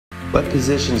What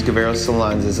positions Govero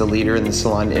Salons as a leader in the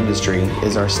salon industry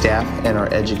is our staff and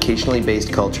our educationally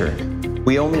based culture.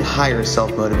 We only hire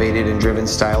self-motivated and driven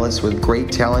stylists with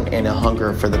great talent and a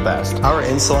hunger for the best. Our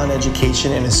in-salon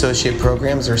education and associate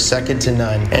programs are second to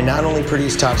none, and not only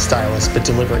produce top stylists, but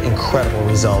deliver incredible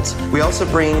results. We also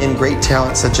bring in great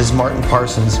talent such as Martin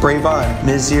Parsons, Bray Vaughn,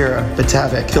 Mizira,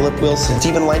 Batavik, Philip Wilson,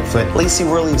 Stephen Lightfoot, Lacey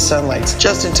Worley of Sunlights,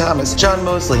 Justin Thomas, John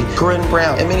Mosley, Corinne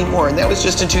Brown, and many more, and that was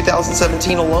just in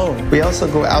 2017 alone. We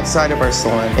also go outside of our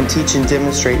salon and teach and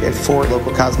demonstrate at 4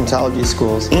 local cosmetology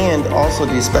schools, and also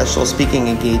do special speaking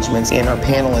engagements and are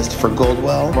panelists for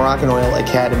Goldwell, Moroccan Oil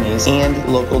Academies, and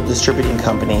local distributing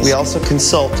companies. We also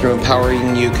consult through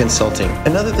Empowering You Consulting.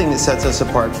 Another thing that sets us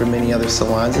apart from many other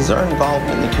salons is our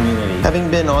involvement in the community. Having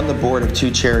been on the board of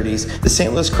 2 charities, the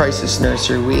St. Louis Crisis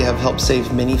Nursery, we have helped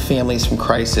save many families from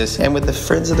crisis, and with the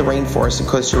Friends of the Rainforest in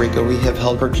Costa Rica, we have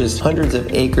helped purchase hundreds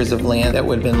of acres of land that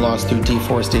would have been lost through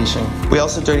deforestation. We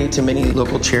also donate to many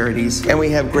local charities, and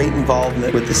we have great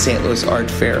involvement with the St. Louis Art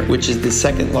Fair, which is the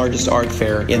 2nd largest art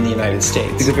fair in the United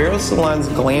States. The Govero Salons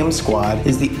Glam Squad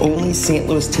is the only St.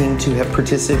 Louis team to have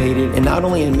participated in not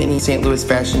only in many St. Louis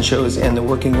fashion shows and the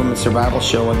Working Woman Survival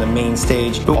Show on the main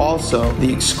stage, but also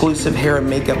the exclusive hair and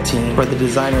makeup team for the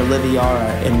designer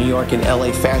Liviara in New York and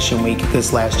LA Fashion Week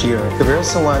this last year. Govero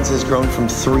Salons has grown from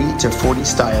 3 to 40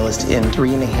 stylists in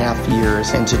 3.5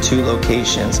 years and to 2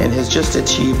 locations, and has just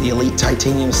achieved the elite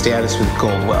titanium status with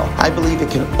Goldwell. I believe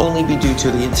it can only be due to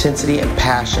the intensity and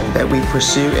passion that we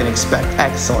pursue and expect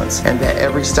excellence, and that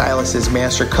every stylist is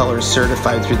Master Colors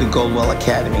certified through the Goldwell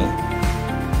Academy.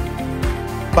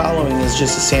 Following is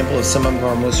just a sample of some of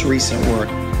our most recent work.